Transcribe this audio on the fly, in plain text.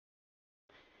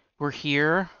We're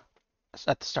here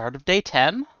at the start of day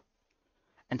 10,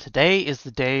 and today is the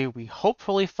day we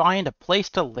hopefully find a place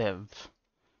to live,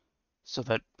 so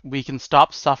that we can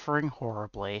stop suffering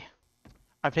horribly.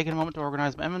 I've taken a moment to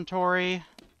organize my inventory.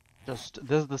 This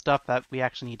is the stuff that we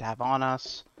actually need to have on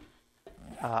us.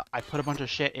 I put a bunch of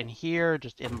shit in here,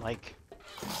 just in like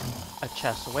a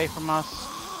chest away from us,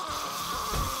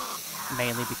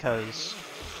 mainly because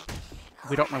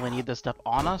we don't really need this stuff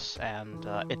on us, and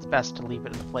it's best to leave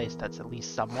it in a place that's at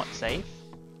least somewhat safe.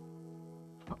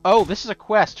 Oh, this is a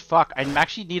quest. Fuck, I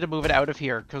actually need to move it out of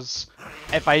here, because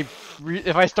if I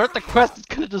start the quest, it's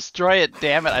gonna destroy it.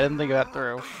 Damn it, I didn't think of that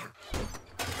through.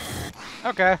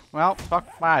 Okay, well, fuck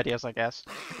my ideas, I guess.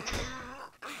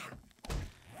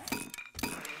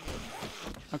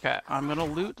 Okay, I'm gonna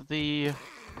loot the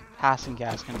passing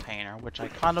gas container, which I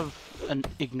kind of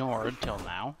ignored till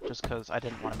now, just because I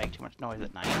didn't want to make too much noise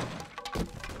at night.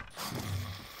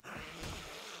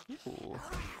 Ooh.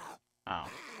 Oh.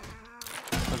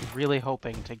 I was really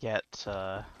hoping to get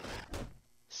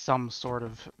some sort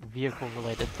of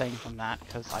vehicle-related thing from that,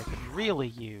 because I could really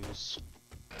use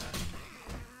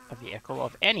a vehicle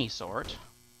of any sort.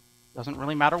 Doesn't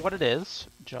really matter what it is,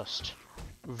 just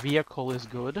vehicle is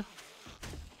good.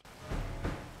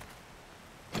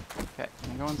 Okay,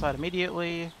 can I go inside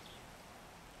immediately?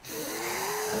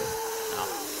 No.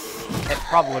 It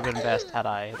probably would have been best had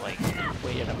I, like,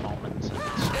 waited a moment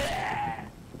and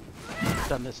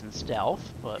done this in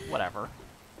stealth, but whatever.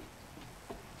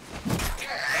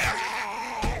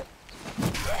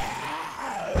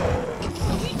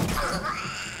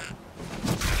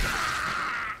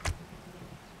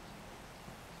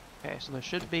 Okay, so there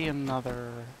should be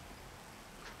another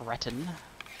cretin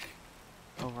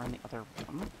over in the other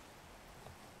room.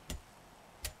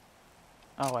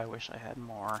 Oh, I wish I had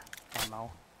more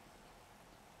ammo.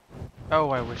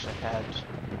 Oh, I wish I had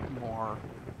more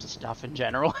stuff in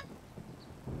general.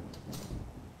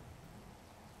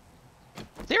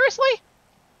 Seriously?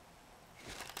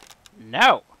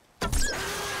 No!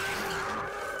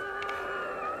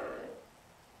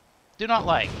 Do not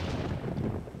like.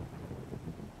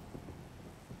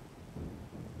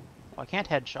 Well, I can't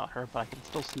headshot her, but I can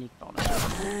still sneak bonus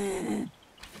her.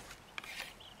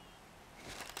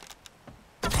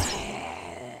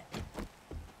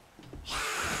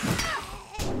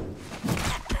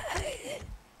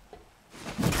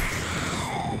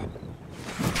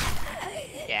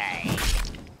 Yay.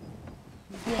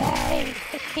 Yay!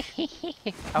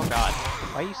 Oh god.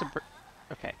 Why are you so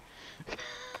okay.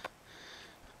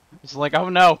 It's like, oh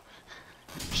no!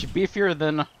 Is she beefier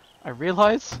than I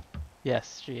realize?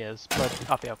 Yes, she is, but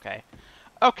I'll be okay.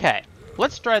 Okay,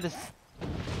 let's try this. Did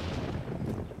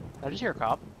I just hear a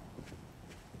cop?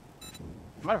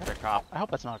 I might have heard a cop. I hope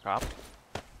that's not a cop.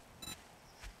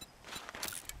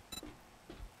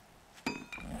 I'm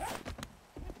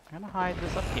gonna hide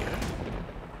this up here.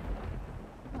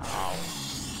 Oh.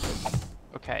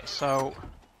 Okay, so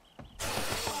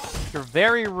you're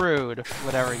very rude,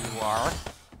 whatever you are.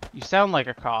 You sound like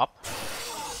a cop.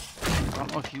 I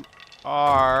don't know if you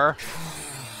are.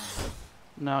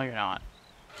 No, you're not.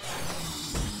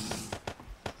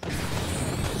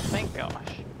 Thank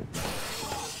gosh.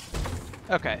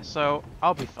 Okay, so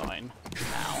I'll be fine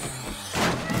now.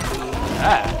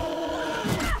 Ah.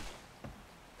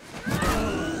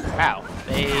 Wow,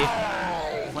 they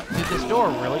went through this door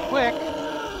really quick.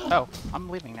 Oh, I'm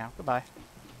leaving now. Goodbye.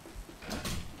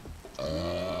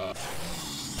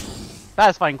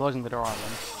 Satisfying closing the door on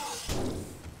them.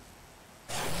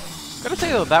 Gotta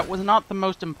say though, that was not the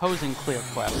most imposing clear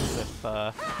quest with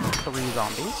 3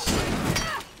 zombies.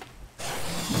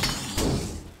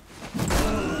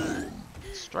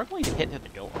 Struggling to hit through the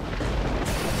door.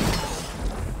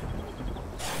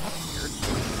 That's weird.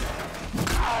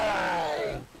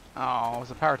 Oh, it was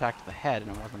a power attack to the head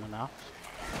and it wasn't enough.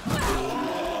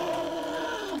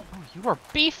 Oh, you are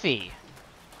beefy!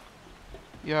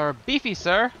 You're beefy,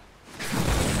 sir!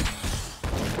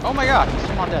 Oh my god, he's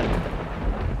still not dead.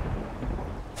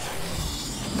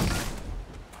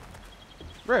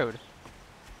 Rude.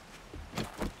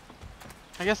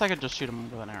 I guess I could just shoot him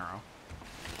with an arrow.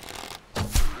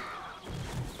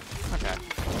 Okay.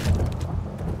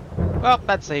 Well,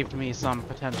 that saved me some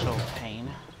potential pain.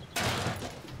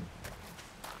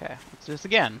 Okay, let's do this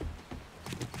again.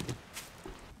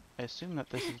 I assume that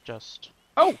this is just...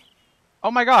 Oh!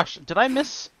 Oh my gosh, did I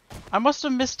miss... I must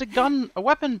have missed a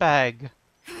weapon bag!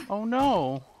 Oh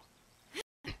no!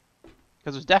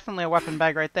 Because there's definitely a weapon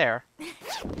bag right there.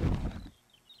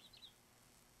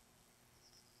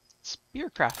 Spear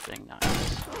crafting,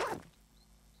 nice.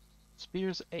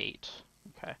 Spears 8.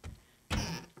 Okay.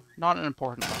 Not an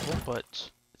important level, but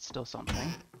it's still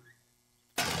something.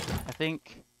 I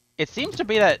think it seems to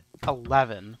be that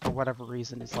 11, for whatever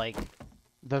reason, is like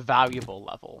the valuable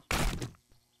level.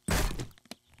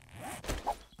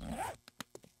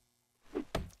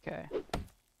 Okay.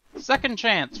 Second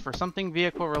chance for something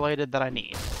vehicle related that I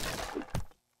need.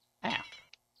 Ah.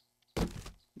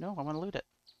 No, I want to loot it.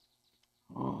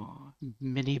 Oh,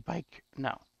 mini bike.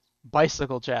 No.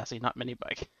 Bicycle chassis, not mini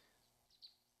bike.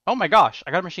 Oh my gosh,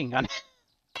 I got a machine gun.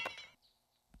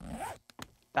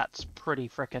 That's pretty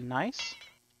frickin' nice.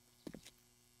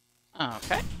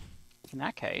 Okay. In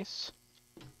that case,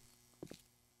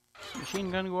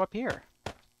 machine gun go up here.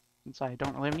 Since I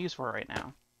don't really have a use for it right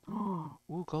now.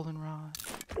 Ooh, goldenrod.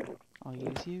 I'll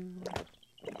use you.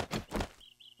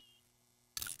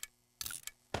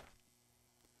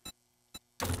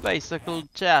 Bicycle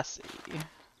chassis.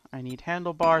 I need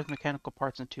handlebars, mechanical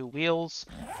parts, and 2 wheels.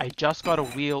 I just got a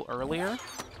wheel earlier.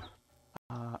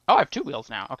 Oh, I have 2 wheels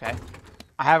now. Okay.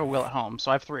 I have a wheel at home, so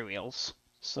I have 3 wheels.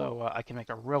 So I can make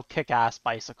a real kick-ass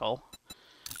bicycle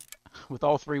with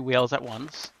all 3 wheels at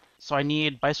once. So I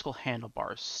need bicycle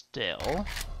handlebars still.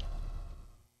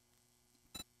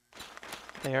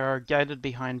 They are guided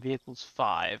behind vehicles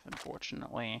 5,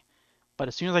 unfortunately. But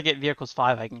as soon as I get vehicles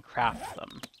 5, I can craft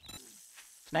them.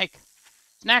 Snake!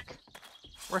 Snack!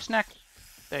 Where's Snack?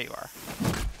 There you are.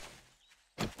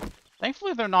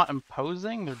 Thankfully they're not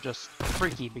imposing, they're just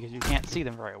freaky because you can't see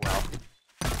them very well.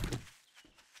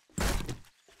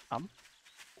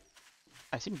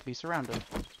 I seem to be surrounded.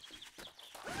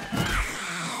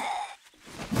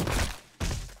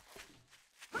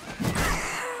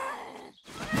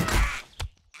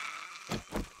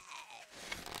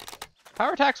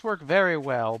 Power attacks work very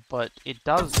well, but it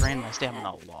does drain my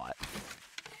stamina a lot.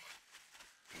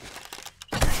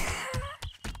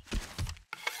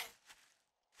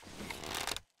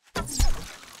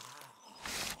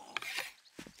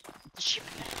 She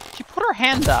put her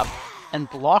hand up and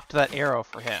blocked that arrow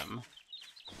for him.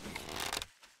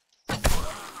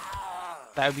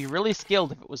 That would be really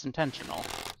skilled if it was intentional.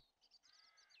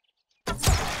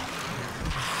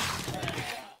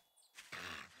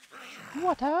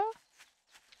 Water? I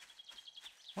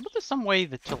wonder if there's some way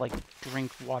to, like,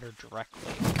 drink water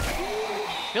directly.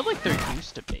 I feel like there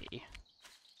used to be.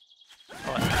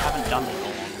 But I haven't done it in a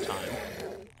long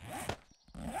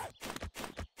time.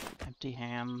 Empty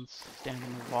hands, stand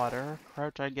in the water,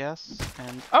 crouch, I guess,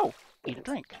 and... Oh! Eat a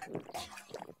drink.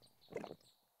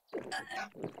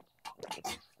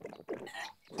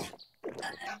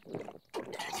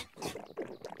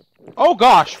 Oh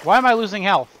gosh! Why am I losing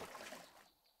health?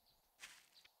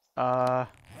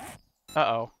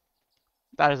 Uh-oh.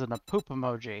 That is a poop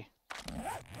emoji.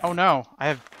 Oh no, I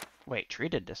have... Wait,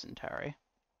 treated dysentery.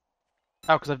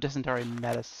 Oh, because I have dysentery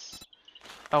medicine.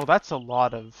 Oh, that's a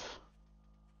lot of...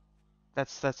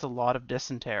 That's a lot of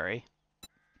dysentery.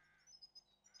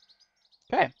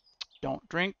 Okay. Don't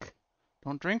drink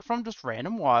from just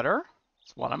random water.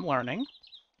 That's what I'm learning.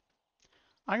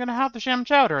 I'm gonna have the sham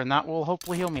chowder, and that will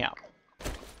hopefully heal me up.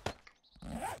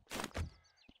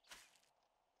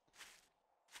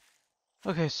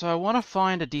 Okay, so I want to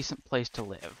find a decent place to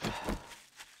live.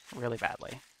 Really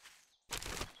badly.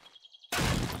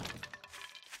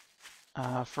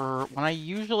 For when I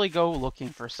usually go looking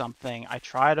for something, I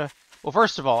try to... Well,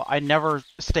 first of all, I never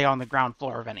stay on the ground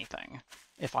floor of anything,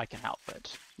 if I can help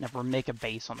it. Never make a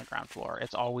base on the ground floor.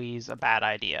 It's always a bad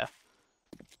idea.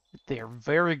 They're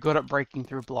very good at breaking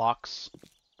through blocks.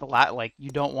 Like,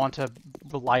 you don't want to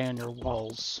rely on your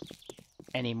walls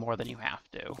any more than you have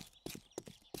to.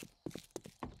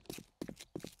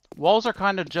 Walls are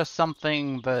kind of just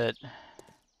something that...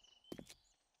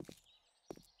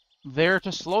 They're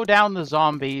to slow down the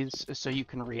zombies so you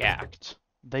can react.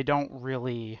 They don't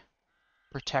really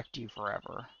protect you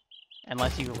forever.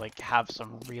 Unless you, like, have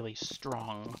some really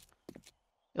strong...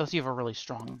 Unless you have a really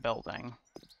strong building.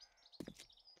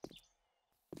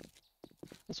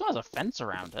 This one has a fence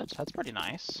around it. That's pretty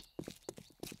nice.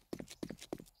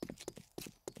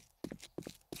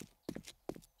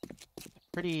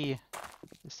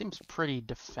 This seems pretty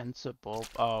defensible.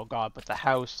 Oh god, but the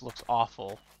house looks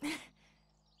awful.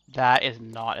 That is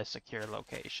not a secure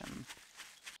location.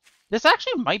 This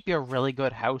actually might be a really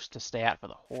good house to stay at for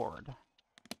the Horde.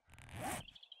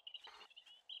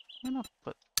 I'm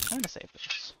gonna save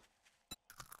this.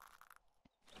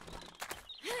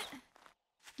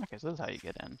 Okay, so this is how you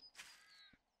get in.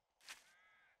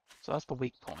 So that's the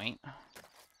weak point.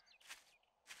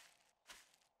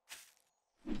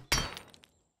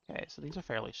 Okay, so these are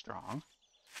fairly strong.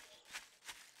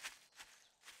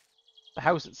 The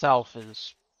house itself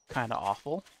is kind of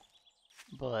awful,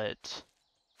 but...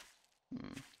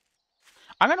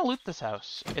 I'm gonna loot this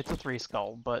house. It's a 3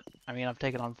 skull, but I mean I've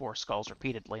taken on 4 skulls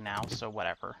repeatedly now, so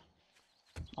whatever.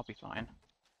 I'll be fine.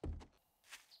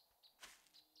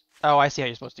 Oh, I see how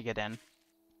you're supposed to get in.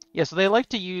 Yeah, so they like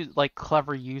to use like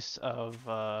clever use of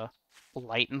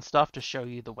light and stuff to show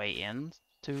you the way in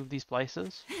to these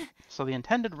places. So the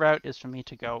intended route is for me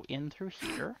to go in through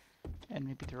here and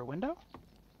maybe through a window.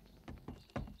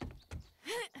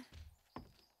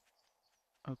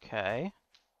 Okay.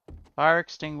 Fire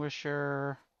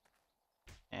extinguisher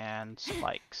and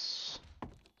spikes.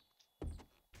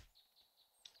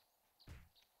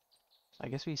 I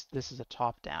guess this is a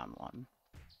top-down one.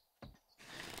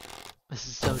 This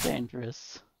is so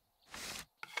dangerous.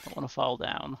 I want to fall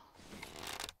down.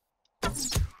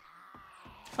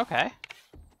 Okay.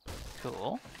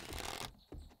 Cool.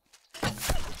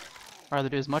 I'd rather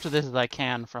do as much of this as I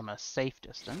can from a safe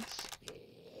distance.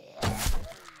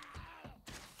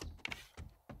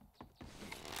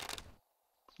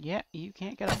 Yeah, you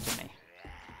can't get up to me.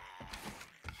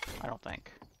 I don't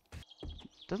think.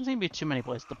 Doesn't seem to be too many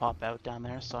places to pop out down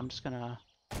there, so I'm just gonna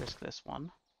risk this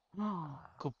one. Oh,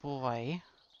 good boy.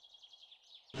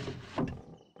 It's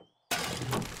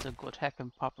a good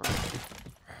heckin' popper.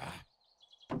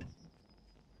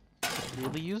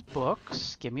 Really use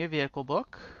books. Give me a vehicle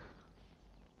book.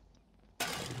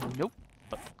 Nope,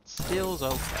 but still's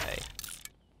okay.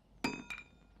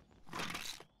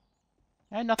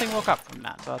 And nothing woke up from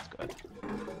that, so that's good.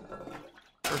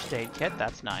 First aid kit,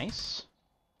 that's nice.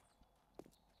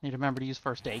 Need to remember to use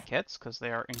first aid kits because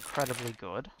they are incredibly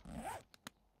good.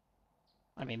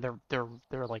 I mean,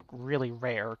 they're like really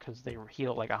rare because they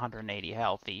heal like 180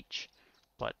 health each.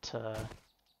 But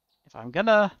if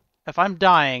I'm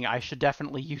dying, I should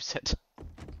definitely use it.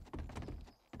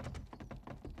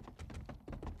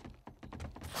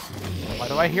 Why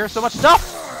do I hear so much stuff?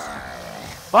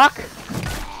 Fuck!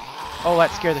 Oh,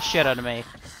 that scared the shit out of me.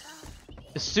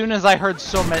 As soon as I heard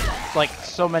so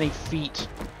many feet,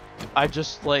 I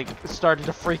just like started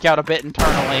to freak out a bit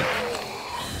internally.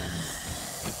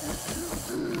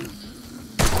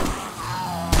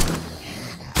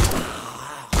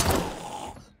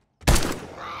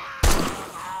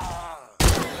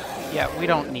 Yeah, we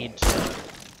don't need to.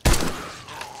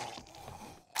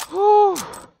 Whew.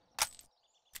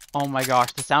 Oh my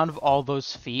gosh, the sound of all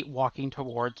those feet walking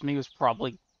towards me was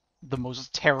probably the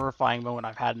most terrifying moment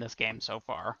I've had in this game so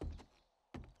far.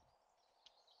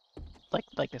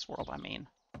 Like this world, I mean.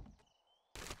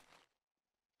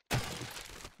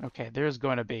 Okay, there's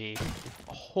going to be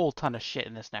a whole ton of shit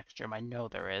in this next gym. I know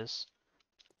there is.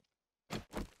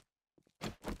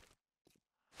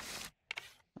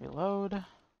 Reload.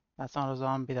 That's not a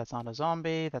zombie, that's not a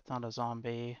zombie, that's not a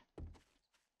zombie.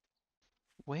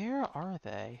 Where are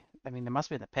they? I mean, they must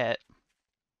be in the pit.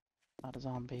 Not a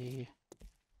zombie.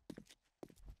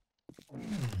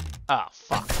 Oh,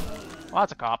 fuck. Well,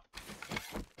 that's a cop.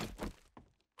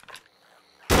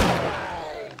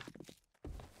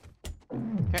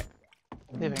 Okay.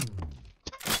 Leaving.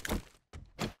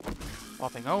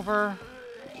 Swapping over.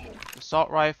 Assault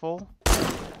rifle.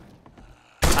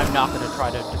 I'm not going to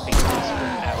try to defeat this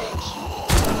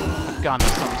without a gun of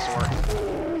some sort.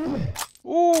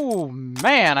 Ooh,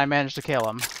 man, I managed to kill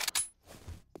him.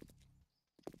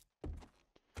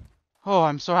 Oh,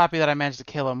 I'm so happy that I managed to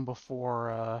kill him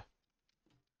before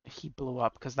he blew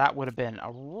up, because that would have been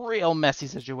a real messy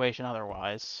situation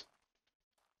otherwise.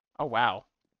 Oh, wow.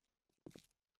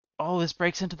 Oh, this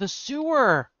breaks into the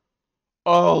sewer!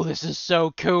 Oh, this is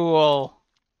so cool!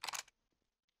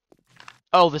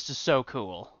 Oh, this is so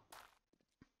cool.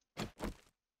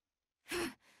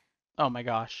 Oh my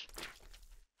gosh.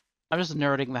 I'm just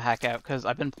nerding the heck out, because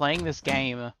I've been playing this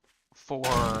game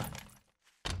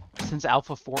since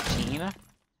Alpha 14,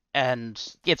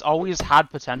 and it's always had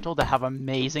potential to have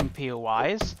amazing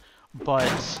POIs,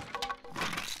 but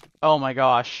oh my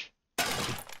gosh.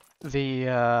 Just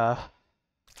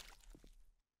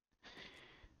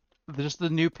the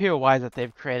new POIs that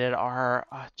they've created are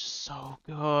just so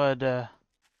good.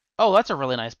 Oh, that's a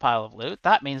really nice pile of loot.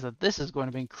 That means that this is going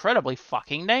to be incredibly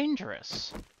fucking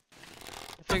dangerous.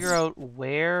 Figure out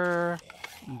where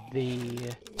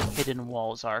the hidden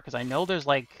walls are, because I know there's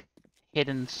like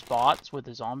hidden spots where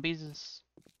the zombies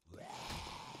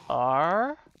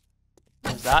are.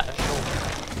 Is that a shoulder?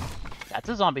 That's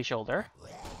a zombie shoulder.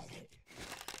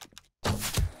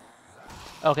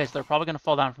 Okay, so they're probably going to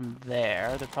fall down from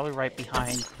there. They're probably right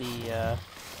behind the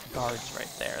guards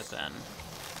right there, then.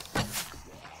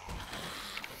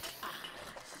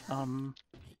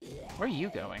 Where are you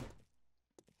going?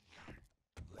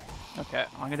 Okay,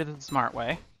 I'm going to do it the smart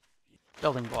way.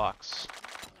 Building blocks.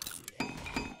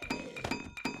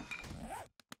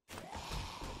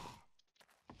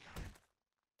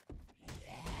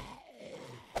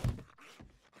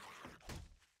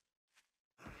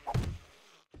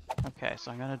 Okay,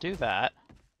 so I'm gonna do that.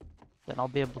 Then I'll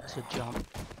be able to jump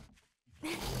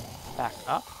back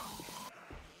up.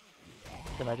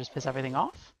 Did I just piss everything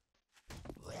off?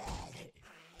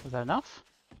 Was that enough?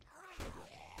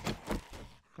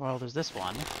 Well, there's this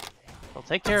one. I'll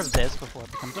take care of this before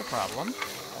it becomes a problem.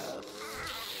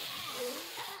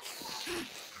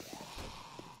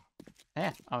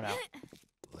 Eh, oh no.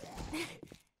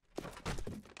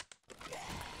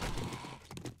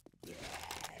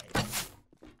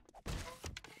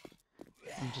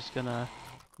 I'm just gonna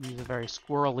use a very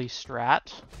squirrely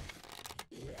strat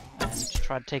and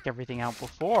try to take everything out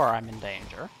before I'm in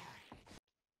danger.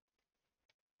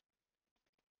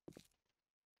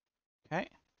 Okay.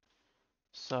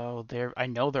 So I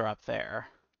know they're up there.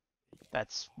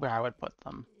 That's where I would put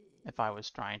them if I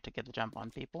was trying to get a jump on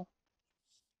people.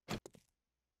 You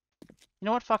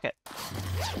know what? Fuck it.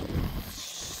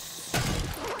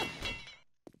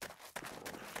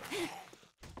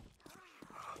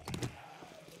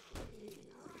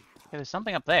 Okay, there's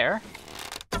something up there.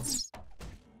 I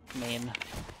mean,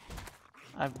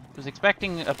 I was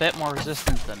expecting a bit more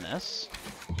resistance than this.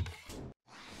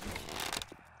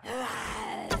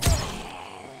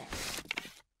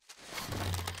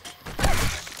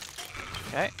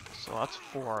 Okay, so that's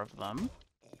 4 of them.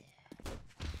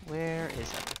 Where is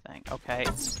everything? Okay,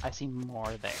 I see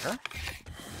more there.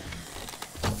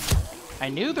 I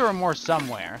knew there were more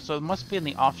somewhere, so it must be in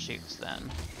the offshoots then.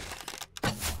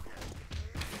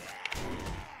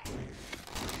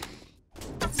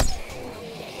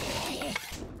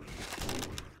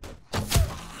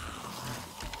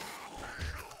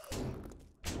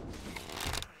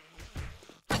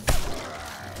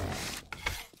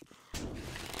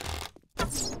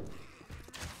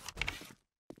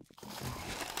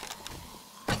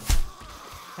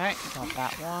 Okay, got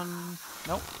that one.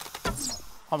 Nope.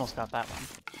 Almost got that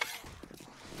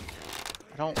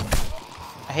one.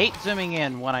 I hate zooming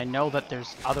in when I know that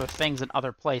there's other things in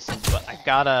other places, but I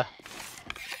gotta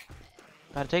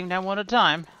take them down one at a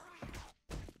time.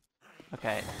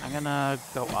 Okay, I'm gonna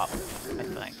go up, I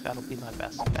think. That'll be my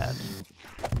best bet.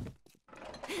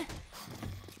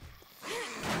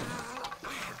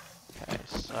 Okay,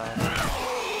 so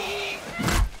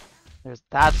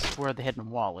that's where the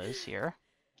hidden wall is here.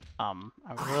 I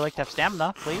would really like to have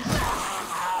stamina, please.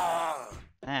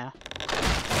 Yeah.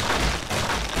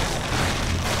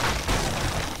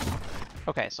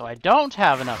 Okay, so I don't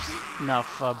have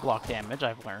enough block damage,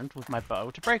 I've learned, with my bow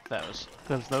to break those.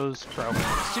 Because those broke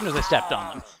as soon as I stepped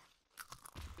on them.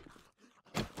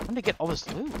 When did I get all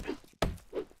this loot?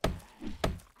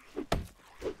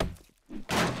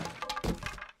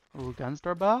 Ooh, gun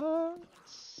store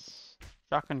box.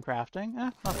 Shotgun crafting.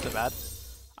 Not so bad.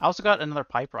 I also got another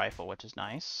pipe rifle, which is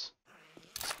nice.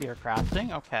 Spear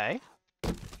crafting, okay.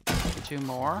 2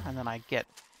 more, and then I get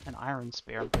an iron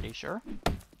spear, I'm pretty sure.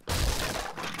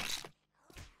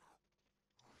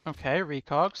 Okay,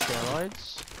 recog,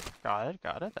 steroids.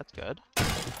 Got it, that's good.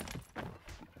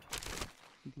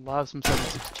 Love some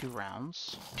 7.62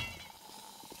 rounds.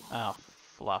 Oh,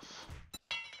 fluff.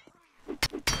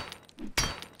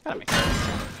 Gotta make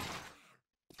sense.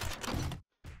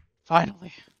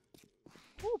 Finally.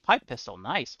 Ooh, pipe pistol,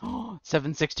 nice.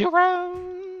 7.62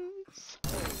 rounds!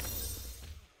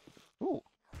 Ooh.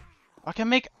 I can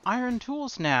make iron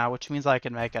tools now, which means I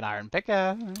can make an iron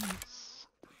pickaxe.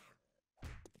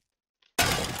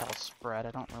 That'll spread,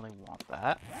 I don't really want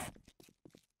that.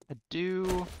 I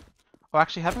do... Oh,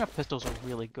 actually, having a pistol is a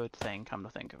really good thing, come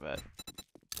to think of it.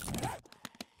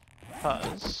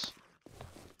 Because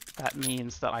that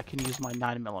means that I can use my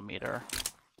 9mm.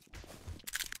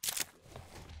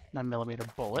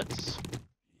 9mm bullets.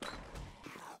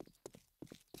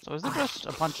 So is it just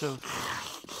a bunch of...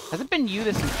 Has it been you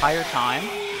this entire time?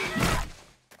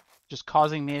 Just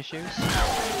causing me issues?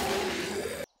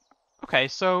 Okay,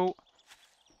 so...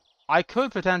 I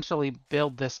could potentially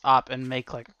build this up and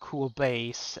make, like, a cool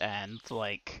base and,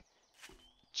 like,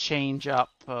 change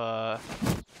up the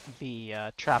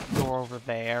trapdoor over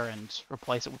there and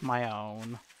replace it with my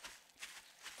own.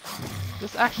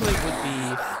 This actually would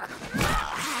be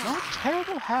not a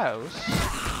terrible house.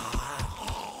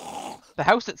 The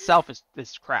house itself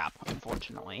is crap,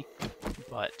 unfortunately,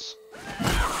 but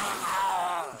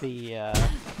the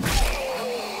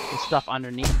stuff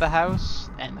underneath the house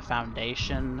and the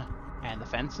foundation and the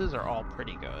fences are all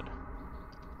pretty good.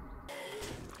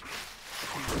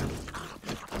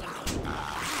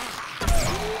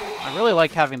 I really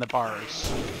like having the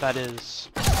bars. That is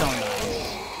so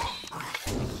nice.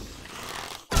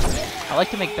 I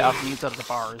like to make balconies out of the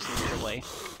bars, usually.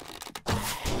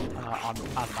 Out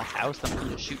of my house, then I can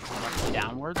just shoot directly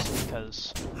downwards,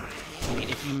 because, I mean,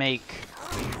 if you make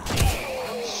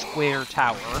a square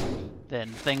tower, then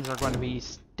things are going to be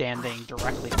standing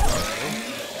directly below you,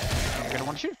 and you're going to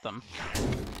want to shoot them.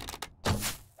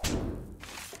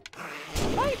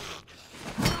 Right.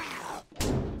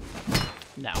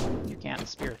 No, you can't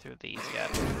spear through these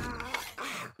yet.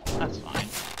 That's fine.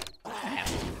 Man.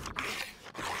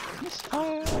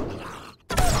 Misfire.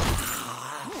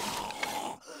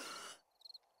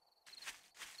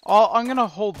 I'm gonna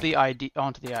hold the idea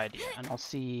onto the idea, and I'll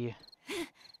see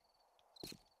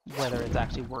whether it's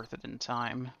actually worth it in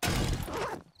time.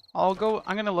 I'm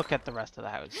gonna look at the rest of the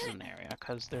houses in the area,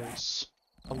 because there's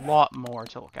a lot more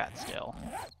to look at still.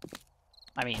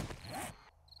 I mean,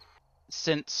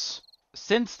 since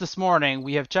this morning,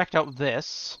 we have checked out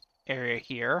this area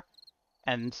here,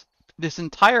 and this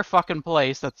entire fucking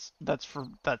place that's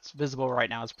visible right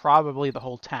now is probably the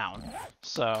whole town.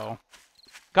 So,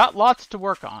 got lots to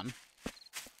work on.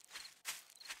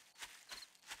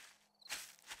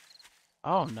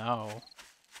 Oh no.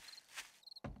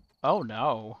 Oh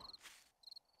no.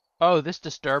 Oh, this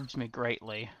disturbs me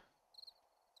greatly.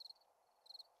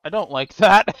 I don't like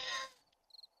that.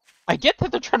 I get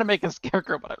that they're trying to make a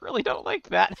scarecrow, but I really don't like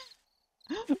that.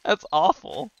 That's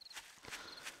awful.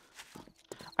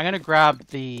 I'm gonna grab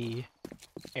the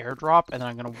airdrop, and then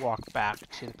I'm gonna walk back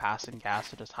to the passing gas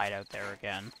to just hide out there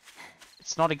again.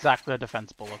 It's not exactly a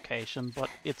defensible location, but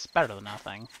it's better than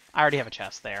nothing. I already have a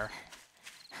chest there.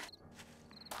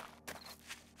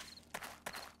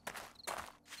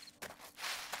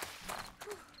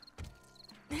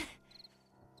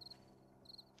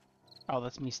 Oh,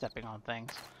 that's me stepping on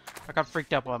things. I got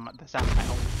freaked out by the sound of my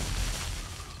own.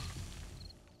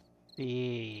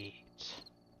 Beat.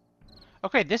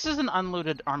 Okay, this is an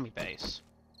unlooted army base.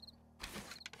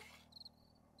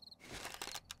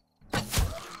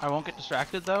 I won't get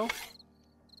distracted, though.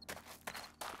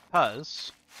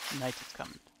 Because night is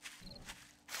coming.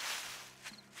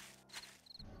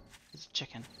 This is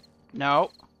chicken. No.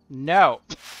 No.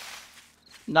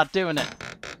 Not doing it.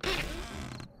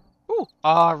 Ooh.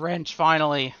 Ah, wrench,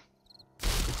 finally.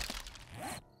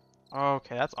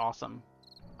 Okay, that's awesome.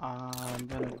 I'm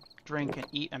gonna drink and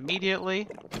eat immediately.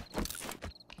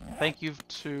 Thank you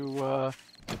to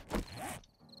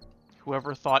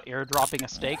whoever thought airdropping a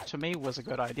steak to me was a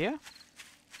good idea.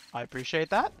 I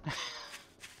appreciate that.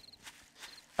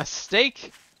 A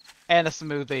steak and a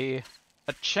smoothie,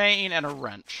 a chain and a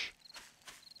wrench.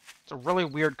 It's a really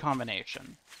weird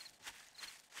combination.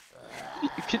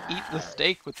 You can eat the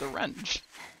steak with the wrench.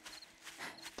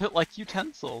 They're like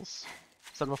utensils.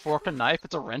 Instead of a fork and knife,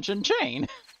 it's a wrench and chain.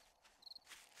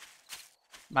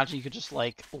 Imagine you could just,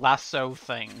 like, lasso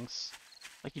things.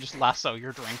 Like, you just lasso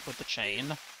your drink with the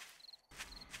chain.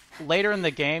 Later in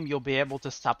the game, you'll be able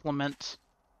to supplement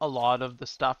a lot of the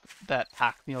stuff that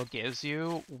Pack Meal gives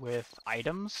you with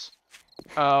items.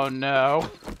 Oh, no.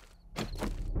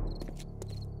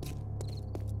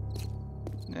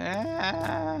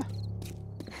 Nah.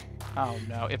 Oh,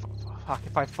 no. If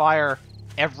I fire,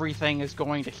 everything is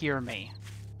going to hear me.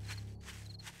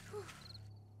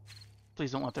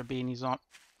 Please don't let there be any zombies.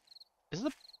 Is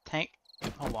the tank?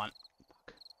 Hold on.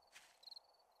 Fuck.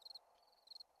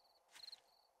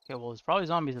 Okay, well, there's probably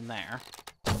zombies in there.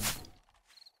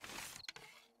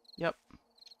 Yep.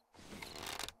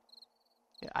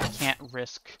 Yeah, I can't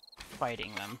risk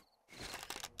fighting them.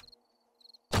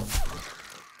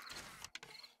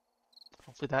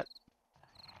 Hopefully that...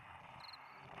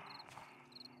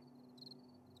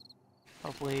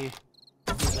 Hopefully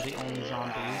these are the only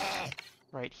zombies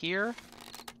right here.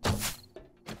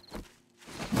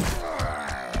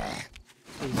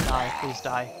 Please die, please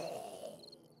die.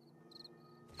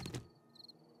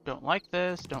 Don't like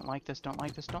this, don't like this, don't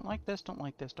like this, don't like this, don't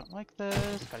like this, don't like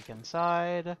this. Gotta get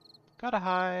inside. Gotta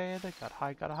hide, gotta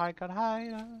hide, gotta hide, gotta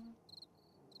hide.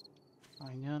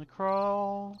 I'm gonna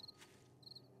crawl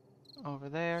over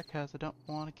there because I don't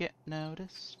want to get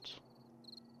noticed.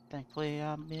 Thankfully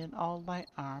I'm in all light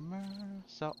armor,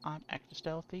 so I'm extra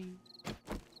stealthy.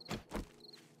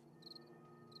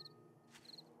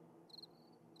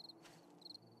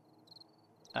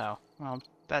 Oh, well,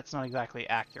 that's not exactly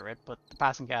accurate, but the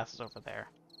passing gas is over there.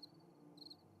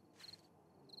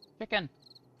 Chicken!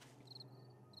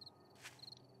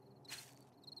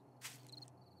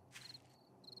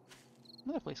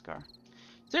 Another police car.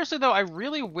 Seriously though, I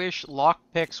really wish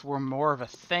lockpicks were more of a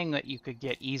thing that you could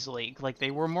get easily. Like,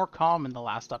 they were more common in the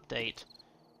last update,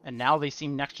 and now they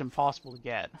seem next to impossible to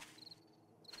get.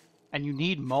 And you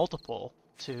need multiple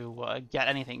to get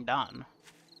anything done.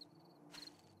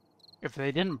 If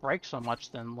they didn't break so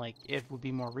much, then, like, it would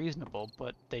be more reasonable,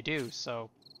 but they do,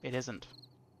 so it isn't.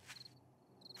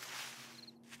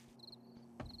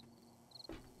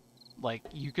 Like,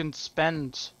 you can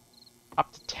spend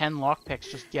up to 10 lockpicks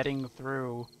just getting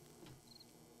through.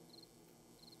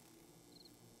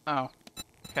 Oh,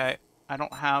 okay. I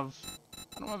don't have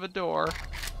a door.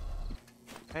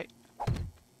 Okay.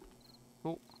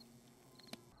 Cool.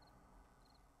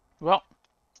 Well,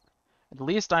 at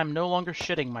least I'm no longer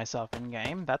shitting myself in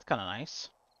game. That's kind of nice.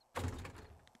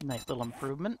 Nice little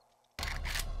improvement.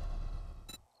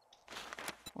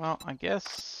 Well, I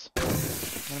guess I'm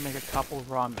gonna make a couple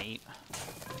of raw meat.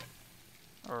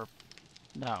 Or,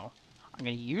 no. I'm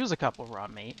gonna use a couple of raw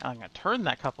meat, and I'm gonna turn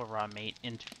that couple of raw meat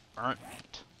into burnt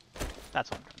meat. That's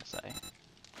what I'm trying to say.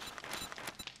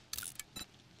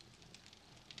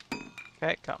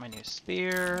 Okay, got my new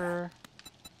spear.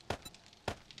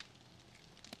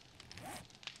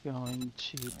 Going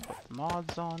to put the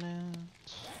mods on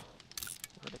it.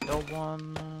 Or the build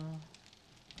one.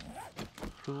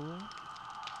 Cool.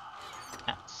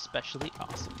 That's especially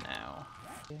awesome now.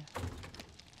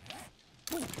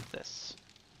 Ooh, what's this?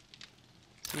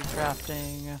 Seed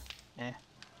crafting. Eh.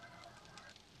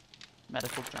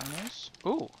 Medical journals.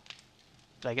 Ooh.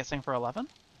 Did I get something for 11?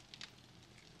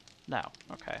 No.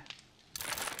 Okay.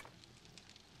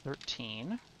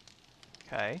 13.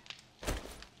 Okay.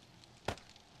 Well,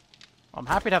 I'm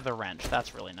happy to have the wrench.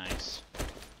 That's really nice.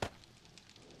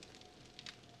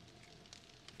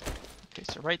 Okay,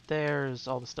 so right there is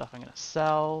all the stuff I'm gonna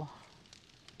sell.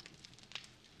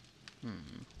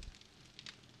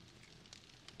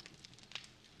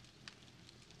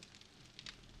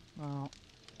 Well,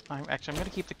 I'm gonna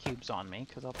keep the cubes on me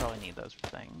because I'll probably need those for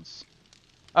things.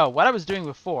 Oh, what I was doing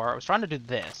before, I was trying to do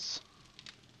this.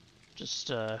 Just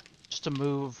to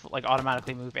move, like,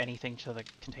 automatically move anything to the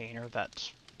container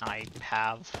that I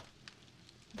have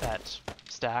that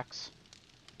stacks.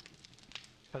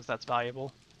 Because that's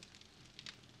valuable.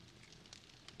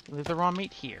 Leave the raw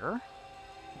meat here.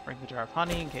 Bring the jar of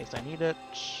honey in case I need it.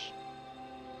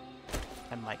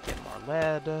 I might get more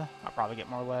lead. I'll probably get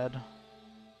more lead.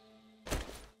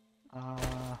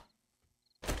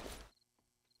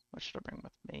 What should I bring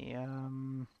with me?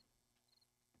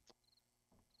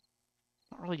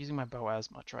 Not really using my bow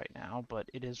as much right now, but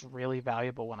it is really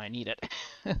valuable when I need it.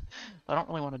 I don't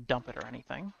really want to dump it or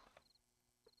anything.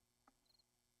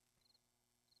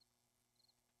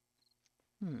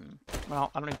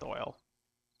 Well, I don't need the oil.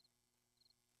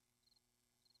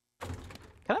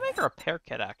 Can I make a repair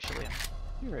kit, actually?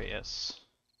 I'm curious.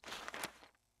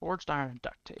 Forged iron and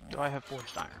duct tape. Do I have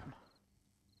forged iron?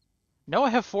 No, I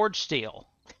have forged steel.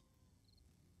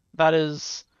 That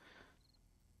is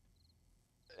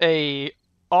a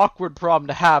awkward problem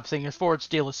to have, seeing as forged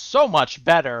steel is so much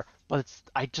better, but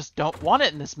I just don't want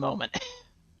it in this moment.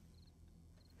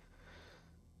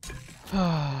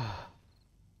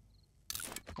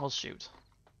 Well, shoot.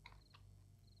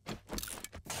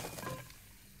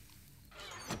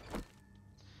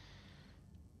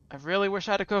 I really wish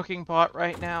I had a cooking pot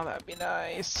right now. That'd be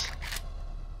nice.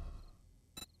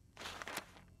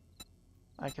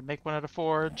 I can make one at a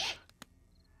forge.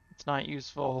 It's not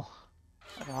useful.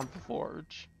 I don't have the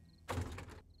forge.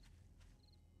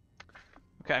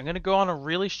 Okay, I'm going to go on a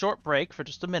really short break for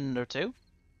just a minute or two,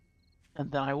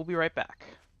 and then I will be right back.